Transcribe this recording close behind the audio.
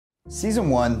Season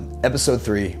 1, Episode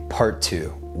 3, Part 2.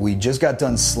 We just got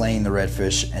done slaying the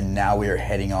redfish, and now we are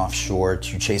heading offshore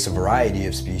to chase a variety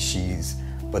of species,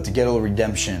 but to get a little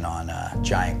redemption on a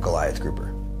giant Goliath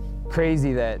grouper.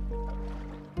 Crazy that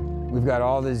we've got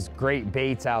all these great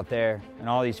baits out there, and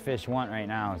all these fish want right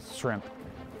now is shrimp.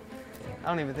 I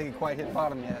don't even think it quite hit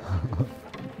bottom yet.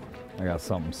 I got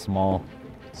something small.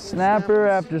 Snapper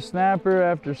after snapper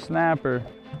after snapper.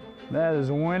 That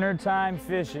is wintertime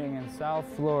fishing in South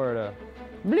Florida.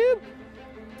 Bloop!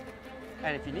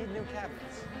 And if you need new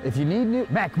cabinets. If you need new,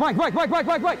 Mike!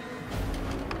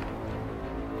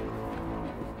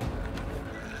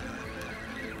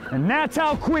 And that's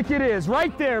how quick it is,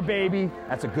 right there, baby.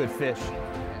 That's a good fish.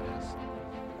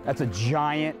 That's a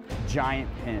giant, giant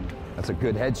pin. That's a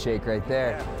good head shake right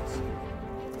there.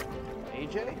 Yeah.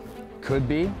 AJ? Could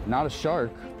be, not a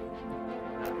shark.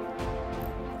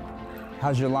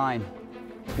 How's your line?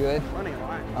 Good? Running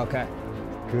line. Okay.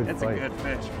 Good It's fight. a good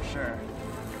fish for sure.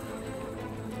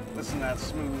 Listen to that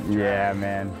smooth drag. Yeah,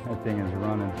 man, that thing is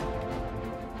running.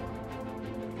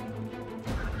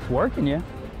 It's working, yeah.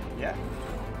 Yeah.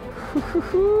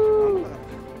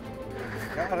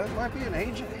 God, it might be an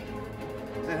AJ.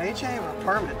 Is it an AJ or a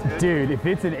permit, dude? Dude, if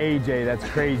it's an AJ, that's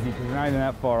crazy because we're not even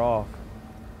that far off.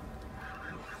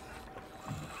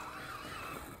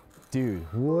 Dude,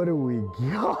 what do we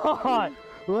got?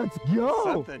 Let's go.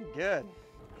 Something good.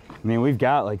 I mean, we've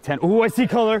got like 10. Oh, I see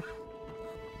color.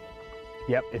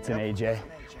 Yep, it's an AJ.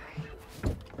 It's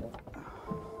an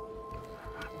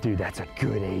Dude, that's a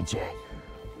good AJ.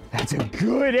 That's a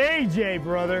good AJ,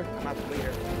 brother. AJ. I'm not the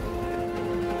leader.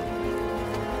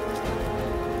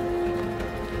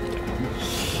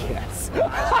 Yes.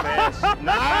 Nice fish.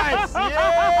 Nice.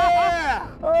 Yeah.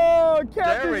 Oh, There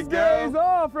Captain we stays go.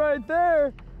 off right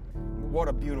there. What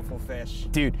a beautiful fish.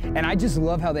 Dude, and I just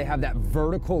love how they have that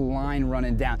vertical line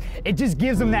running down. It just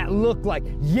gives them that look like,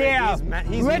 yeah,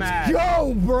 He's let's mad.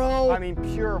 go, bro. I mean,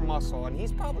 pure muscle, and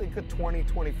he's probably a good 20,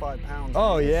 25 pounds.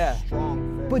 Oh, He's a yeah.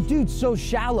 Strong fish. But dude, so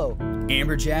shallow.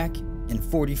 Amberjack in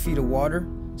 40 feet of water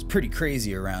is pretty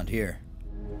crazy around here.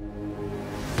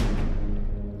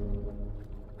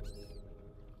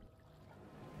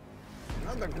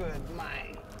 Another good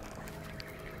mine.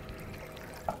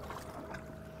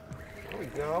 There we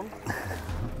go.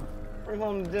 Bring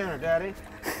home the dinner, Daddy.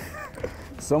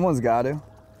 Someone's got to.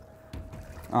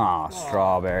 Oh,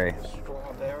 strawberry.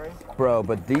 Strawberry. Bro,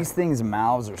 but these things'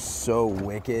 mouths are so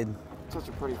wicked. Such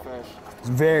a pretty fish. It's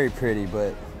very pretty,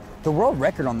 but the world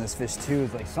record on this fish too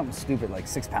is like something stupid, like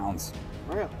 6 pounds.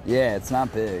 Really? Yeah, it's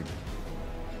not big.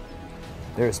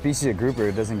 They're a species of grouper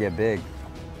that doesn't get big.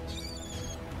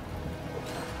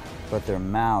 But their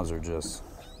mouths are just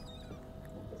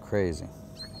crazy.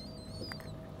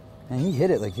 And he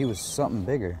hit it like he was something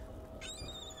bigger.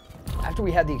 After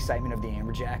we had the excitement of the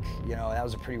amberjack, you know, that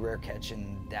was a pretty rare catch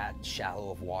in that shallow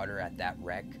of water at that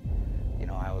wreck. You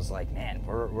know, I was like, man,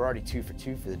 we're already 2 for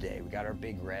 2 for the day. We got our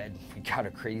big red, we got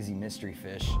a crazy mystery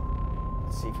fish.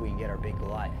 Let's see if we can get our big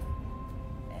Goliath.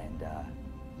 And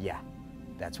yeah,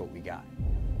 that's what we got,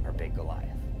 our big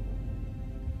Goliath.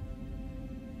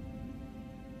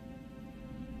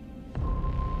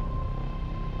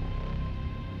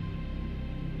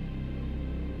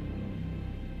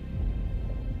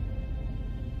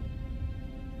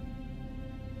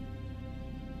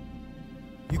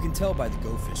 You can tell by the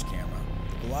Go Fish camera,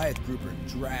 the Goliath grouper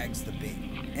drags the bait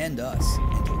and us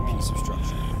into a piece of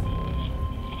structure.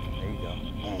 There you go.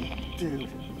 Dude.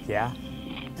 Yeah?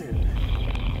 Dude.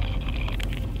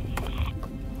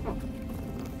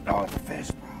 Oh, it's a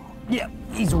fish, bro. Yeah,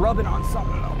 he's rubbing on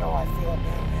something though. Oh, I feel it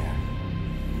down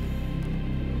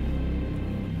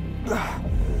there.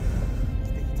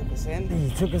 Think he took us in?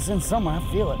 He took us in somewhere, I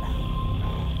feel it.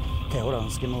 Okay, hold on,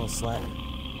 let's give him a little slack.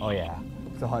 Oh yeah,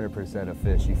 it's 100% a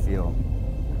fish, you feel.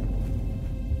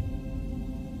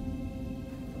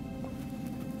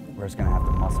 We're just gonna have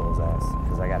to muscle his ass,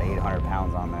 because I got 800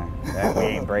 pounds on there. We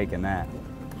ain't breaking that.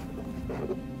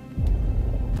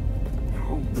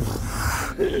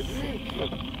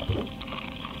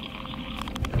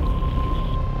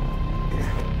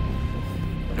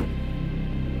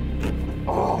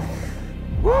 Oh.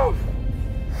 Woo!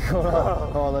 Hold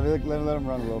on, let him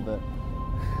run a little bit.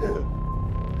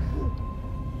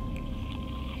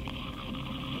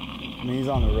 I mean, he's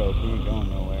on the rope, he ain't going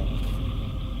nowhere.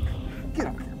 Get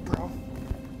up here, bro.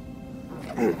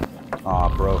 Aw,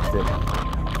 broke it.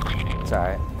 It's all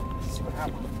right. Let's see what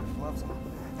happens with gloves on.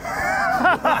 I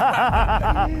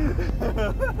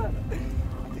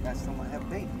think I still might have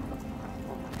bait.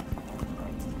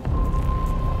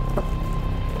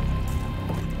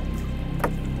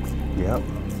 Yep.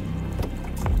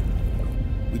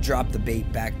 We dropped the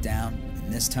bait back down,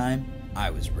 and this time, I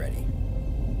was ready.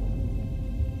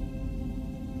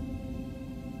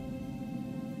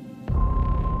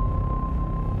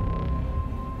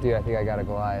 Dude, I think I got a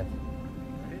Goliath.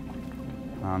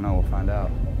 I don't know, we'll find out.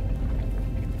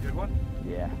 Good one?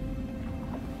 Yeah.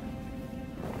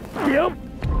 Yep.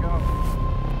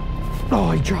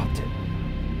 Oh, he dropped it.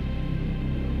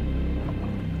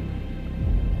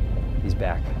 He's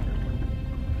back.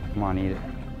 Come on, eat it.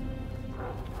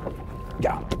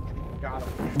 Got him. Got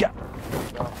him. Yeah.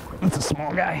 It's a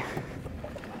small guy.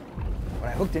 When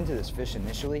I hooked into this fish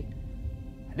initially,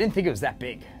 I didn't think it was that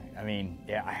big. I mean,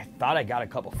 yeah, I thought I got a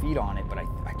couple feet on it, but I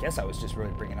guess I was just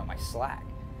really bringing up my slack.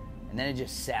 And then it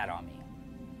just sat on me.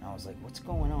 And I was like, what's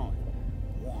going on?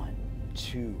 1,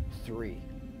 2, 3.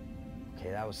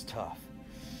 Okay, that was tough.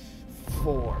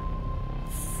 4,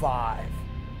 5.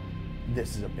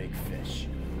 This is a big fish.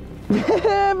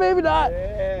 Maybe not.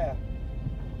 Yeah.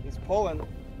 He's pulling.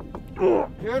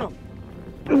 Get him.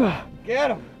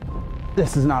 Get him.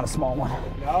 This is not a small one.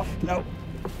 No? Nope.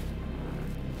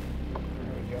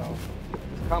 There we go.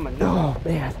 He's coming. Oh,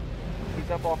 man. He's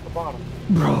up off the bottom.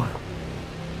 Bro,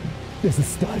 this is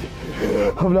stud.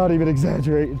 I'm not even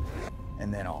exaggerating.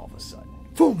 And then all of a sudden,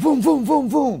 boom, boom, boom, boom,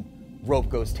 boom. Rope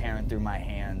goes tearing through my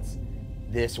hands.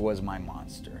 This was my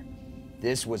monster.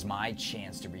 This was my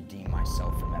chance to redeem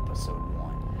myself from episode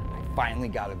 1. I finally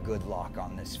got a good lock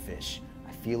on this fish.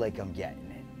 I feel like I'm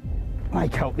getting it.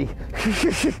 Mike, help me.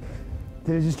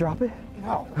 Did it just drop it?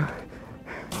 No.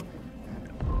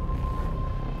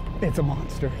 It's a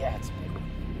monster. Yeah, it's big.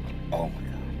 Oh my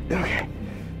God. Okay.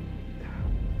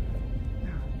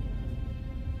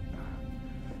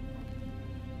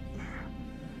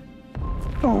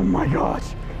 Oh my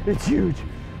gosh, it's huge.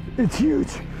 It's huge.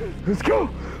 Let's go.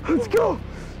 Let's go.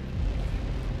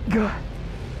 God.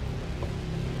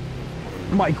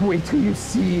 Mike, wait till you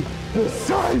see the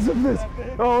size of this.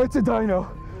 Oh, it's a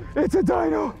dino. It's a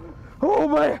dino. Oh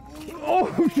my.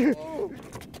 Oh shit.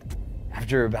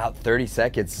 After about 30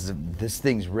 seconds, this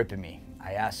thing's ripping me.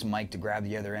 I asked Mike to grab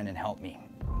the other end and help me.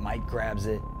 Mike grabs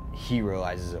it. He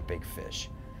realizes a big fish.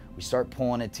 We start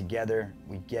pulling it together.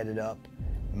 We get it up.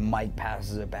 Mike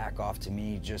passes it back off to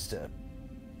me just to,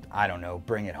 I don't know,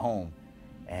 bring it home.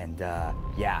 And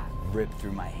yeah, ripped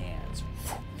through my hands.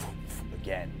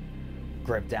 Again,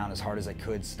 gripped down as hard as I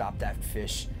could, stopped that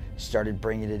fish, started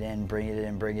bringing it in, bringing it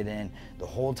in, bringing it in. The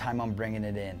whole time I'm bringing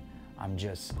it in, I'm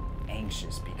just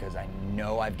anxious because I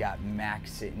know I've got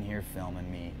Max sitting here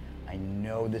filming me. I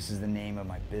know this is the name of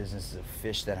my business, the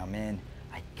fish that I'm in.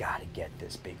 I gotta get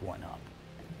this big one up.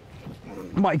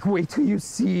 Mike, wait till you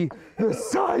see the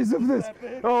size of this.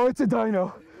 Oh, it's a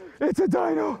dino. It's a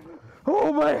dino.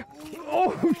 Oh my.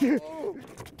 Oh shit.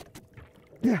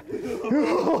 Yeah.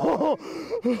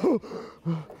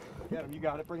 Get him. You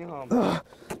got it. Bring it home.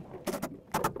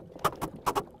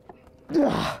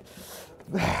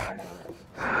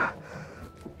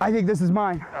 I think this is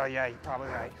mine. Oh yeah, you're probably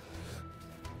right.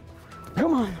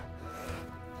 Come on.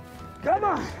 Come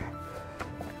on.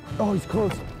 Oh, he's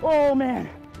close. Oh man.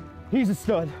 He's a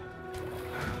stud.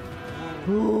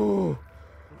 Oh.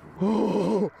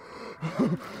 Oh.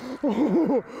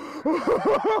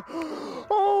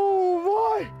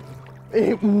 Oh my.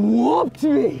 It whooped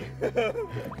me.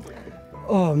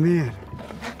 Oh man.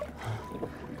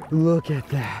 Look at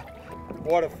that.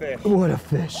 What a fish. What a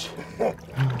fish.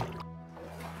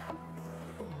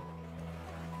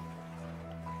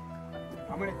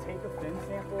 I'm gonna take a fin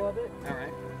sample of it. All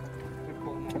right.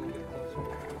 Pull him a little bit closer.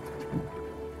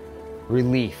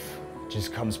 Relief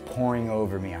just comes pouring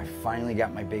over me. I finally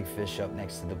got my big fish up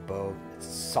next to the boat. It's a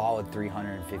solid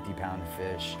 350-pound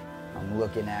fish. I'm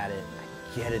looking at it.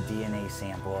 I get a DNA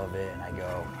sample of it, and I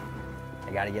go,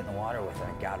 I gotta get in the water with it.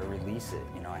 I gotta release it.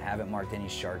 You know, I haven't marked any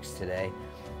sharks today.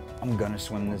 I'm gonna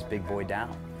swim this big boy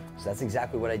down. So that's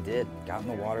exactly what I did. Got in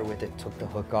the water with it, took the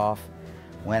hook off,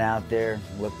 went out there,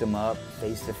 looked him up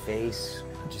face to face,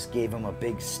 just gave him a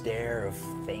big stare of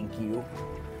thank you,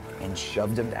 and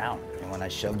shoved him down. And when I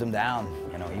shoved him down,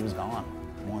 you know, he was gone.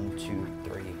 1, 2,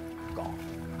 3, gone.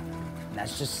 And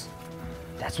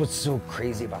that's what's so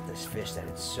crazy about this fish, that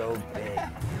it's so big,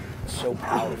 it's so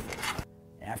powerful.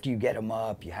 And after you get them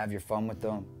up, you have your fun with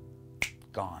them,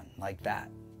 gone, like that.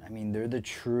 I mean, they're the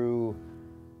true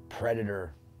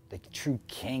predator, the true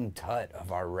king tut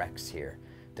of our wrecks here.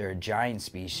 They're a giant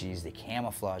species, they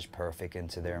camouflage perfect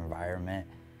into their environment,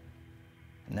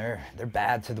 and they're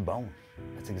bad to the bone.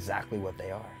 That's exactly what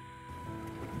they are.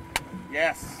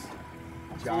 Yes.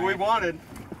 That's what we wanted.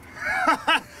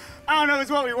 I don't know if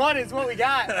it's what we wanted, it's what we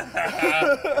got.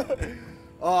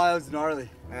 Oh, that was gnarly.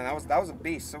 Man, that was a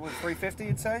beast. So was 350,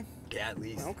 you'd say? Yeah, at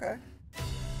least. Okay.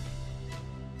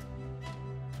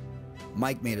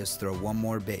 Mike made us throw one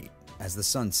more bait as the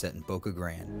sun set in Boca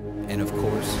Grande. And of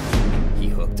course, he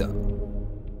hooked up.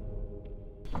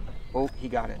 Oh, he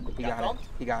got it. He got it.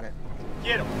 He got it.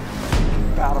 Get him.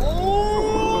 Got him.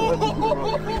 Oh,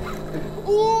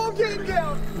 oh, I'm getting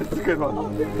down. That's a good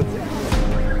one.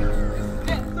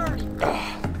 Net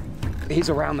 30. He's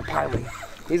around the piling.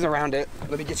 He's around it.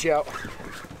 Let me get you out.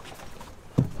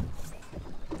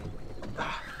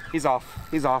 He's off.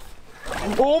 He's off.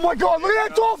 Oh my God, look at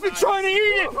that dolphin trying to eat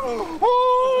it.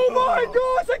 Oh my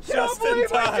gosh, I cannot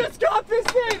believe I just got this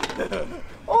thing.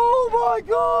 Oh my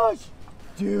gosh.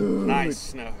 Dude. Nice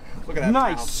snook. Look at that.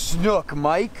 Nice mouth. snook,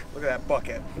 Mike. Look at that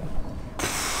bucket.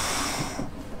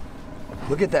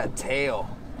 Look at that tail.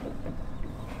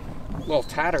 A little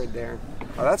tattered there.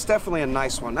 Oh, that's definitely a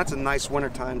nice one. That's a nice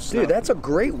wintertime snook. Dude, that's a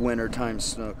great wintertime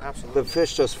snook. Absolutely. The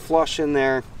fish just flush in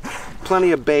there.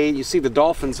 Plenty of bait. You see the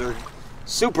dolphins are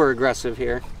super aggressive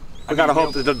here. We gotta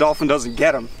hope that the dolphin doesn't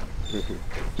get him.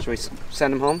 Should we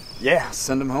send him home? Yeah,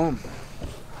 send him home.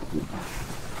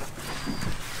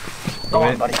 Go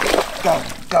on, buddy. Go,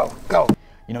 go, go.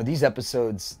 You know, these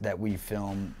episodes that we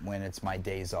film when it's my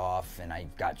days off and I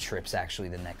got trips actually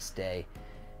the next day,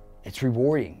 it's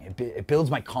rewarding. It builds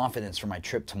my confidence for my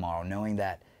trip tomorrow, knowing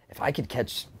that if I could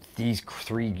catch these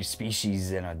 3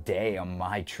 species in a day on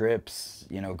my trips,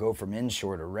 you know, go from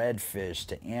inshore to redfish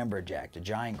to amberjack to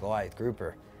giant Goliath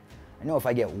grouper, I know if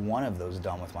I get one of those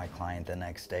done with my client the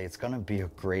next day, it's gonna be a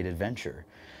great adventure.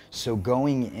 So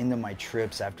going into my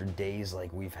trips after days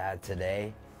like we've had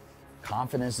today,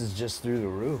 confidence is just through the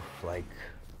roof. Like,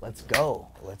 let's go,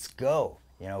 let's go.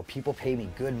 You know, people pay me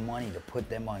good money to put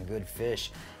them on good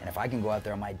fish. And if I can go out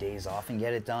there on my days off and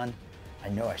get it done, I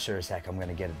know I sure as heck I'm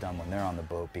gonna get it done when they're on the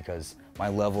boat, because my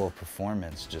level of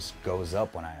performance just goes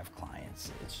up when I have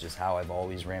clients. It's just how I've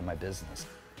always ran my business.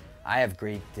 I have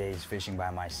great days fishing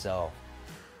by myself,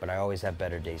 but I always have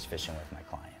better days fishing with my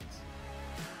clients.